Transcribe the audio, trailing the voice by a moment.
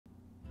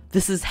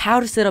This is how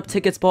to set up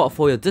Ticketsbot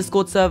for your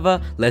Discord server.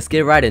 Let's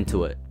get right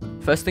into it.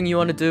 First thing you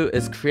want to do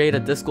is create a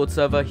Discord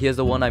server. Here's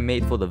the one I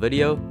made for the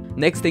video.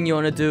 Next thing you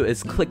want to do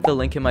is click the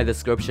link in my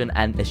description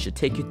and it should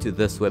take you to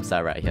this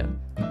website right here.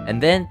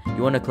 And then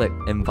you want to click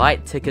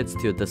invite tickets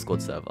to your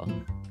Discord server.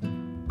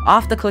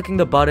 After clicking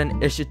the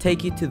button, it should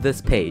take you to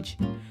this page.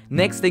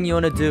 Next thing you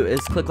want to do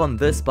is click on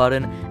this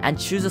button and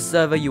choose a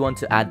server you want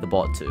to add the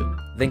bot to.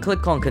 Then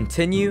click on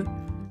continue,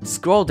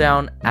 scroll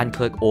down and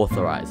click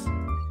authorize.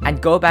 And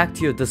go back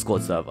to your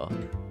Discord server.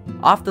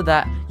 After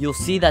that, you'll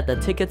see that the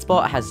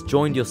Ticketsbot has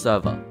joined your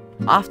server.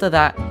 After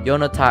that, you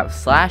want to type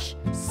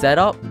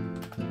 /setup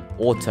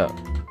auto.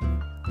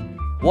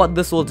 What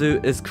this will do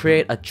is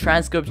create a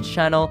transcript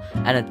channel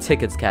and a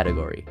tickets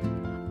category.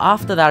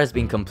 After that has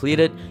been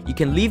completed, you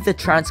can leave the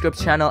transcript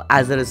channel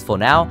as it is for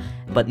now,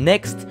 but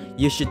next,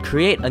 you should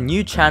create a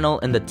new channel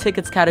in the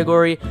tickets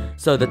category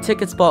so the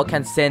Ticketsbot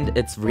can send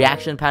its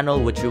reaction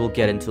panel, which we will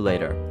get into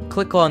later.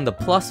 Click on the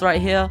plus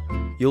right here.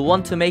 You'll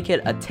want to make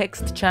it a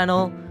text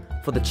channel.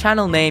 For the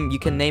channel name, you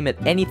can name it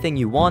anything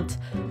you want.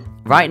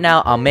 Right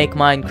now, I'll make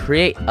mine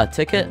create a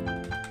ticket.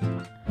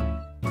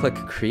 Click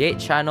create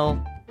channel,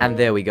 and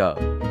there we go.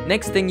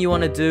 Next thing you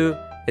want to do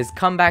is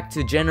come back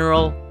to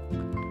general,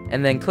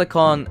 and then click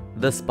on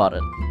this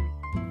button.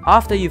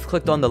 After you've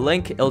clicked on the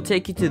link, it'll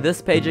take you to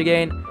this page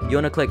again. You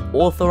want to click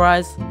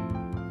authorize.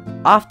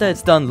 After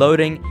it's done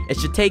loading, it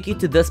should take you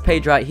to this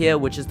page right here,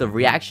 which is the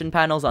reaction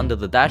panels under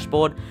the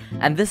dashboard.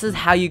 And this is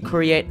how you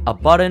create a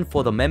button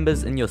for the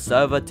members in your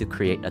server to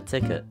create a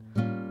ticket.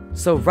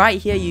 So right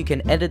here you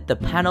can edit the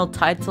panel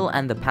title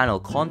and the panel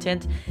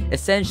content.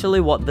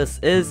 Essentially what this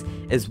is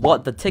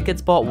what the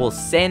Ticketsbot will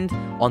send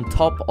on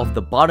top of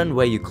the button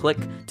where you click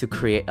to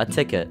create a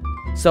ticket.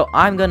 So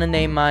I'm gonna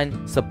name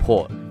mine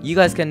support. You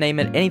guys can name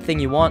it anything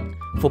you want.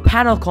 For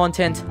panel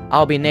content,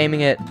 I'll be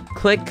naming it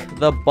click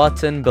the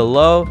button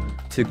below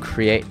to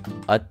create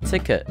a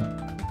ticket.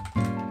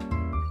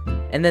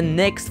 And then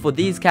next, for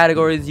these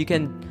categories, you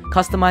can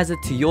customize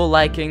it to your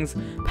likings.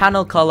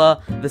 Panel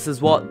color, this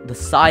is what the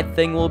side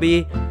thing will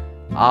be.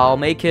 I'll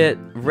make it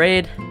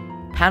red.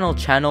 Panel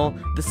channel,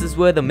 this is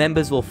where the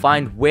members will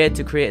find where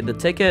to create the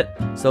ticket.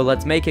 So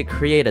let's make it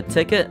create a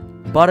ticket.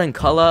 Button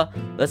color,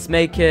 let's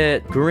make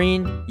it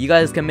green. You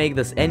guys can make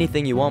this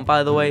anything you want,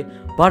 by the way.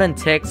 Button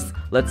text,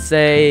 let's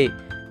say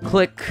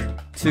click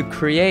to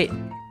create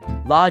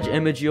large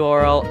image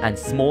URL and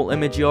small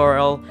image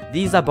URL.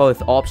 These are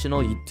both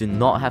optional, you do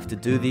not have to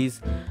do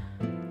these.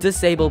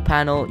 Disable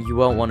panel, you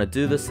won't want to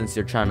do this since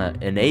you're trying to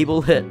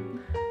enable it.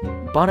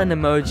 Button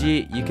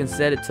emoji, you can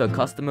set it to a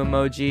custom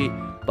emoji,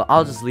 but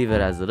I'll just leave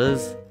it as it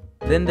is.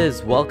 Then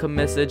there's welcome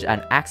message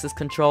and access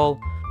control.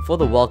 For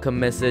the welcome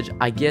message,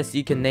 I guess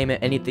you can name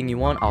it anything you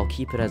want. I'll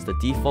keep it as the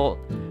default.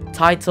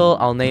 Title,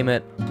 I'll name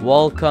it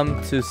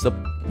welcome to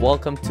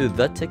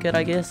the ticket,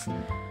 I guess.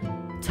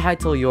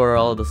 Title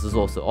URL, this is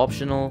also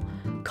optional.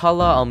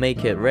 Color, I'll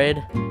make it red.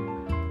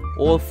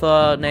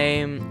 Author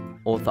name,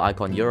 author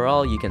icon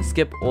URL, you can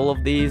skip all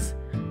of these.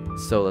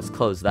 So let's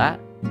close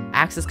that.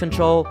 Access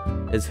control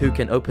is who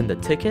can open the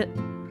ticket.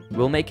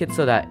 We'll make it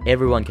so that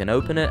everyone can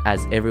open it,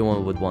 as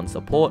everyone would want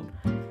support.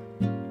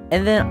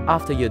 And then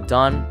after you're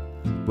done,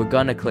 we're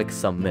gonna click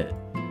submit.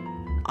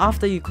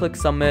 After you click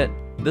submit,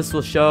 this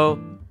will show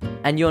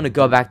and you want to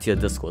go back to your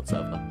Discord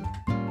server.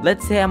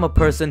 Let's say I'm a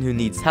person who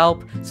needs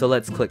help, so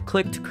let's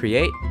click to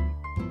create,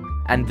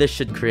 and this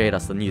should create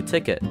us a new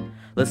ticket.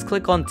 Let's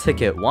click on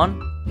ticket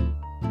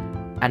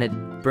 1 and it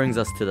brings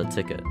us to the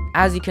ticket.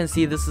 As you can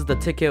see, this is the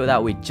ticket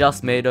that we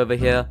just made over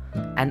here,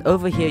 and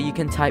over here you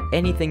can type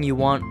anything you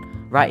want.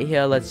 Right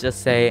here, let's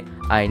just say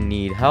I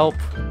need help,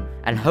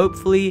 and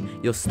hopefully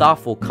your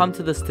staff will come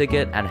to this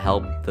ticket and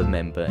help the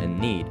member in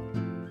need.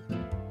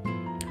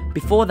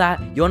 Before that,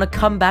 you want to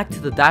come back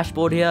to the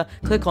dashboard here,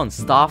 click on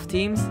staff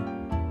teams,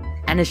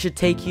 and it should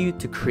take you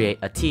to create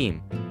a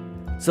team.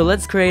 So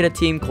let's create a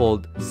team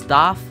called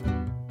staff.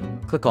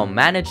 Click on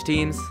manage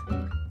teams,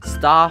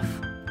 staff,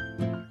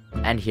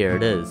 and here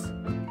it is.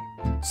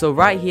 So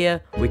right here,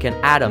 we can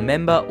add a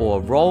member or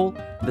a role.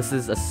 This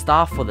is a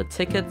staff for the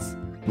tickets,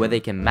 where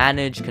they can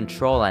manage,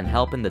 control, and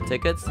help in the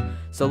tickets.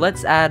 So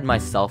let's add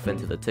myself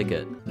into the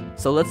ticket.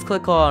 So let's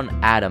click on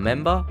add a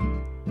member,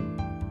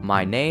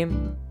 my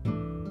name,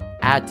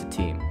 add to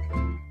team.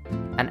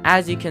 And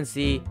as you can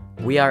see,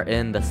 we are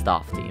in the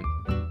staff team.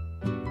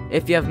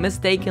 If you have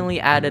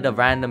mistakenly added a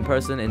random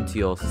person into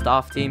your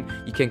staff team,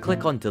 you can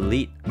click on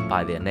delete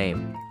by their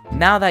name.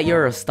 Now that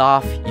you're a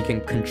staff, you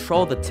can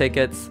control the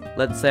tickets.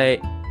 Let's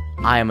say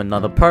I am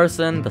another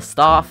person, the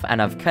staff,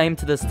 and I've came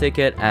to this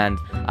ticket and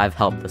I've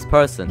helped this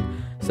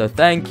person. So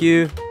thank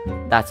you,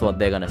 that's what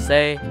they're gonna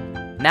say.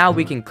 Now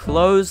we can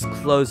close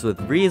with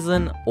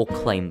reason, or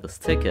claim this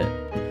ticket.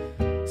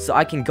 So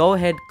I can go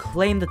ahead,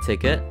 claim the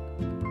ticket.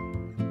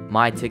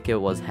 My ticket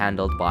was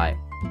handled by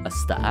a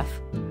staff.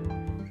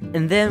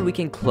 And then we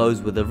can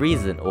close with a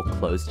reason, or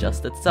close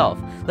just itself.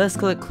 Let's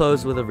click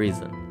close with a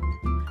reason.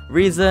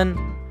 Reason,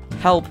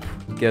 help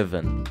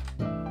given.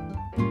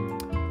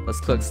 Let's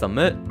click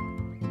submit.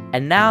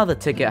 And now the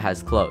ticket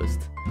has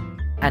closed.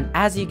 And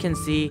as you can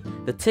see,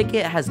 the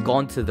ticket has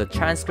gone to the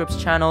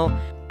transcripts channel,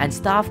 and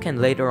staff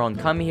can later on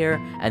come here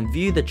and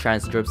view the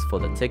transcripts for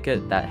the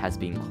ticket that has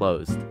been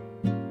closed.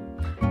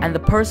 And the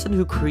person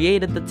who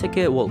created the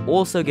ticket will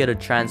also get a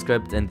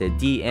transcript in their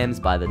DMs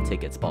by the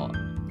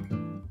Ticketsbot.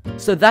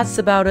 So that's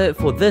about it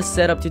for this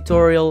setup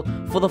tutorial.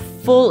 For the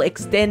full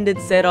extended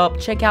setup,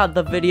 check out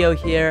the video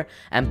here,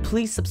 and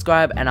please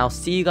subscribe, and I'll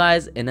see you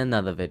guys in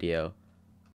another video.